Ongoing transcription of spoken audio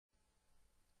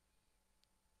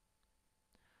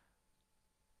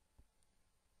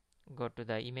go to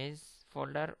the image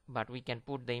folder, but we can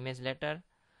put the image later.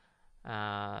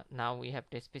 Now we have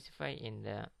to specify in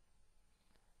the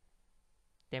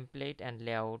template and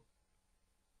layout,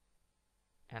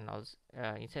 and also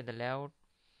inside the layout,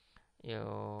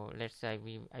 let's say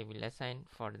I will assign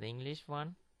for the English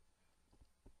one.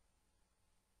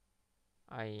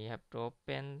 I have to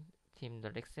open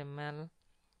theme.xml,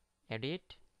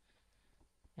 edit,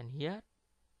 and here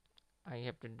I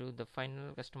have to do the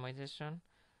final customization.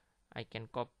 I can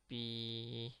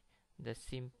copy the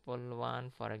simple one,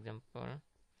 for example,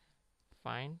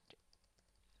 find.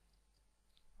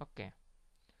 Okay,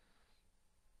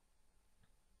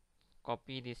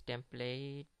 copy this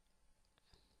template,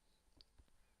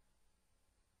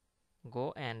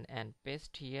 go and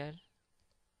paste here,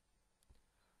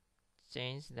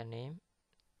 change the name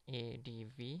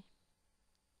adv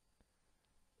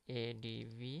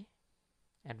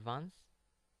advanced,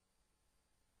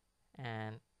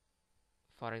 and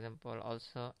for example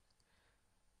also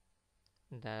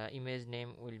the image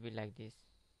name will be like this.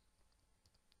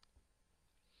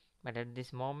 But at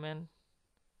this moment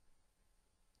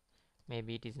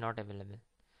maybe it is not available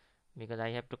because I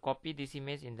have to copy this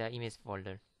image in the image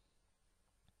folder.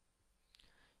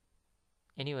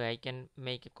 Anyway, I can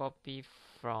make a copy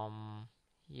from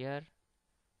here,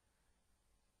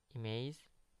 image,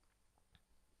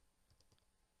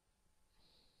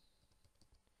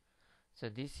 so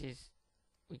this is,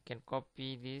 we can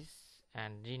copy this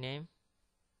and rename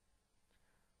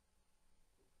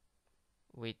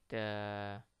with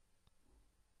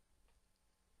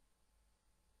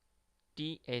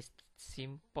ts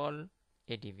simple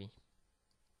adv.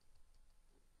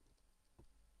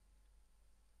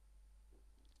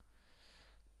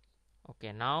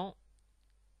 Okay, now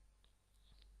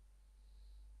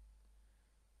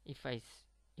if I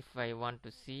want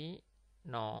to see,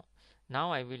 now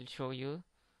I will show you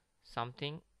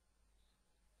something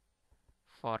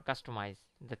for customize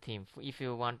the theme. If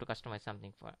you want to customize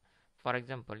something, for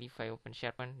example, if I open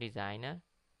Sharepoint Designer,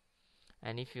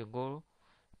 and if you go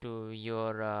to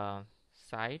your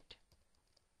site,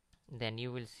 then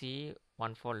you will see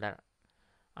one folder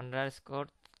underscore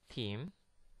theme.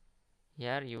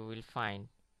 Here you will find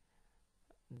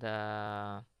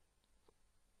the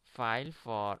file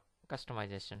for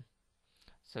customization.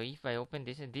 So if I open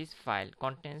this file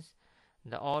contains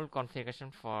the all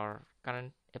configuration for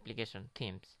current application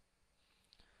themes.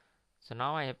 So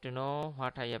now I have to know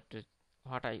what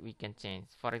we can change.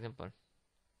 For example,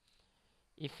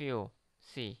 if you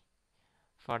see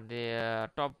for the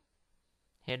top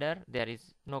header there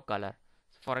is no color.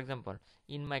 For example,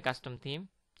 in my custom theme,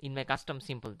 in my custom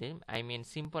simple theme, I mean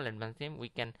simple advanced theme, we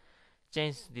can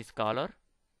change this color.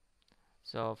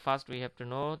 So first we have to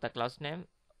know the class name.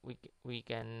 We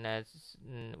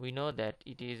know that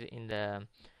it is in the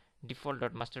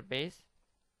default.master page,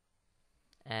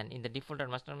 and in the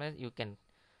default.master page you can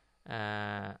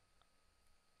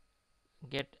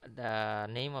get the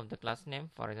name of the class name.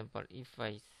 For example, if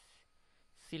I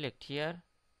select here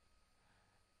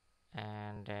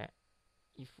and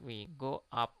if we go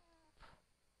up,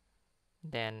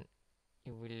 then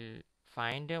you will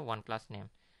find one class name.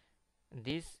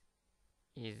 This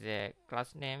is a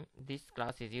class name. This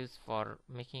class is used for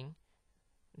making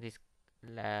this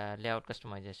layout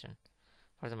customization.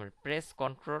 For example, press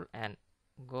Ctrl and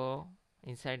go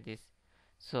inside this,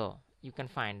 so you can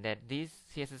find that this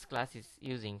CSS class is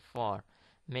using for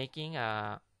making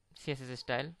a CSS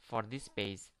style for this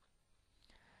page.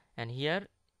 And here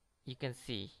you can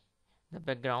see the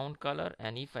background color,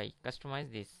 and if I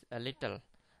customize this a little,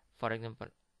 for example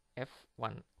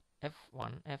F1,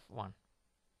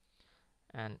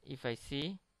 and if I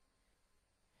see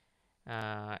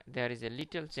there is a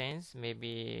little change,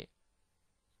 maybe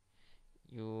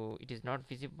it is not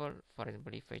visible. For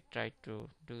example, if I try to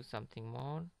do something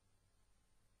more,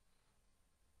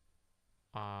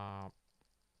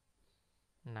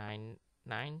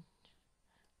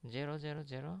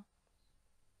 99000.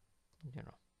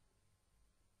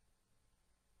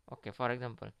 Okay, for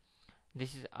example,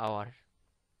 this is our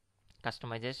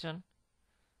customization,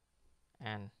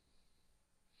 and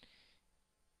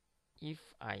if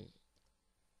I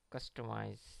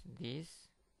customize this,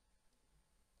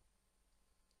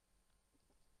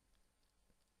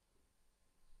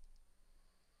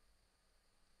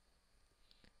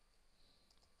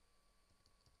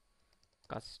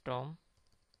 custom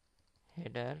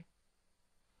header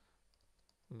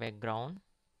background,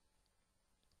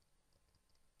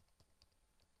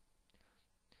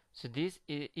 so this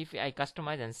is, if I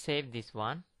customize and save this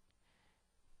one,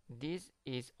 this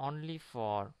is only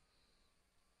for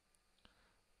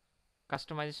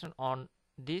customization on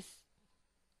this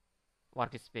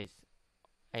workspace.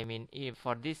 I mean, if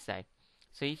for this site.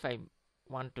 So if I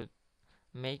want to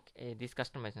make this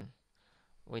customization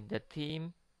with the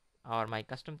theme or my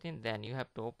custom theme, then you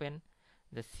have to open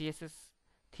the CSS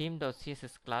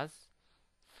theme.css class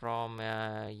from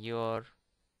your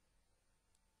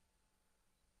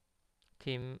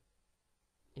theme,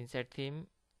 inside theme,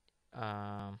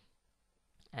 uh,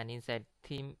 and inside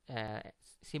theme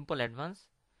simple advanced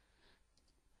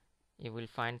you will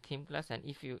find theme class, and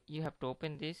if you have to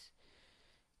open this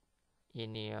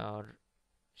in your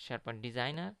SharePoint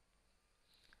Designer,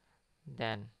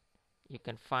 then you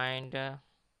can find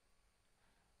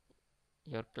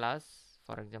your class.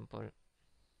 For example,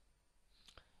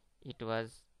 it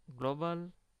was global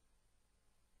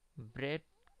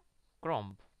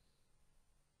breadcrumb.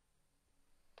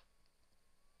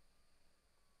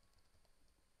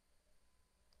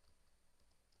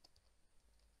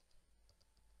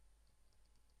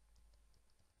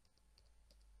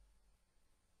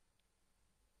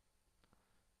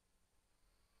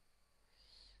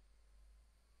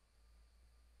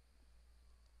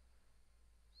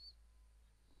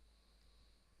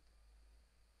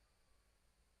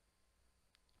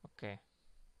 Okay,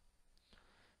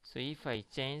 so if I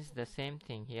change the same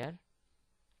thing here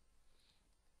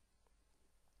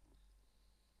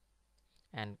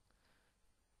and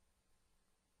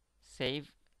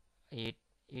save it,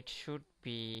 it should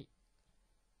be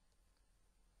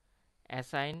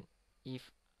assigned.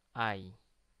 If I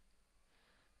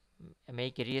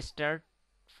make a restart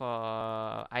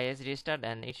for IS restart,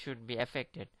 and it should be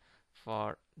affected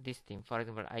for this theme. For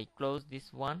example, I close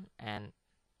this one, and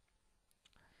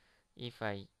if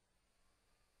I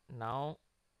now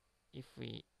if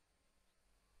we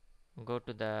go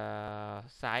to the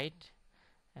site,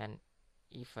 and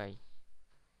if I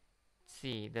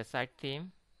see the site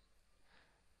theme,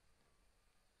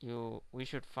 we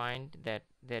should find that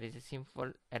there is a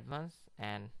simple advance,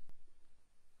 and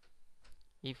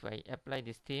if I apply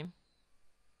this theme,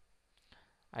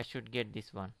 I should get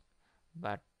this one.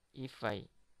 But if I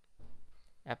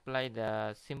apply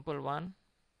the simple one,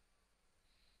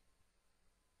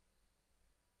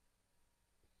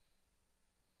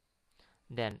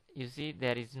 then you see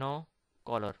there is no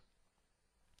color.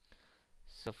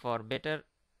 So for better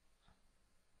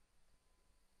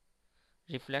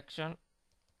reflection,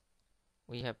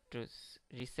 we have to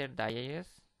reset the IIS.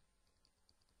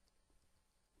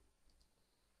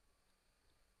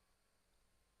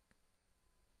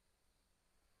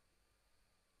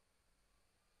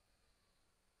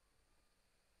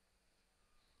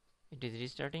 It is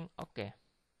restarting. Okay,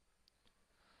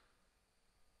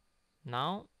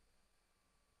 now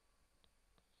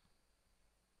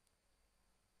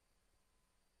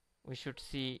we should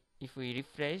see, if we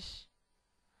refresh,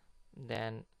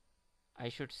 then I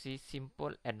should see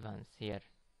simple advance here.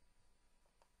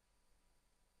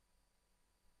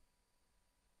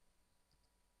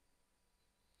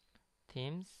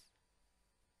 Themes,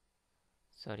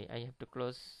 sorry, I have to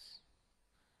close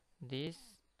this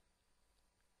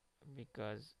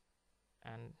because,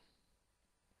 and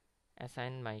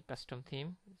assign my custom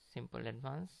theme simple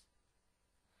advance.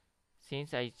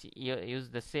 Since I use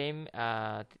the same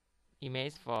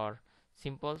image for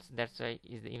simples, that's why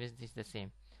is the image is the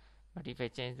same. But if I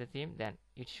change the theme, then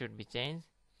it should be changed.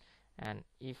 And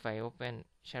if I open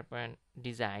SharePoint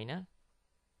Designer,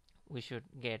 we should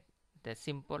get the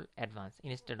simple advance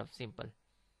instead of simple.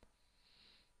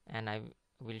 And I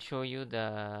will show you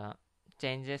the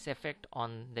changes effect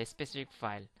on the specific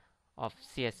file of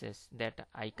CSS that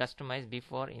I customized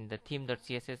before in the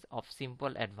theme.css of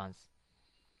simple advance.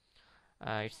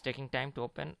 It's taking time to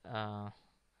open.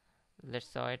 Let's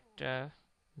saw it.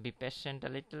 Be patient a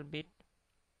little bit.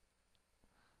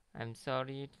 I'm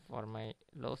sorry for my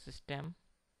low system.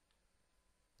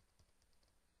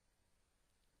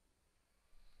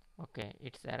 Okay,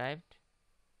 it's arrived.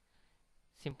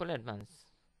 Simple advance.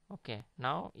 Okay,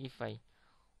 now if I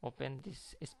open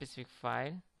this specific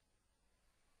file,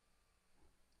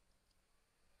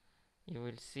 you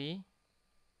will see.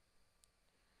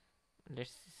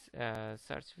 Let's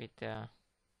search with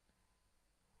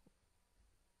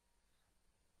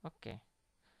okay,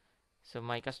 so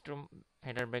my custom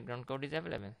header background code is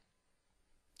available.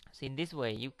 So in this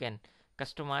way you can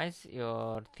customize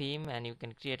your theme, and you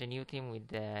can create a new theme with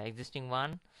the existing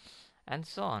one, and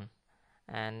so on.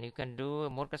 And you can do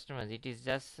more customization. It is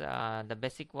just the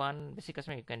basic one, basic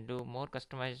customization. You can do more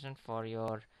customization for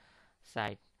your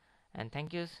site. And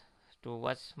thank you to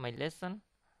watch my lesson,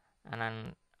 and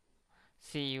I'll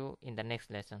see you in the next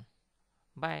lesson.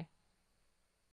 Bye.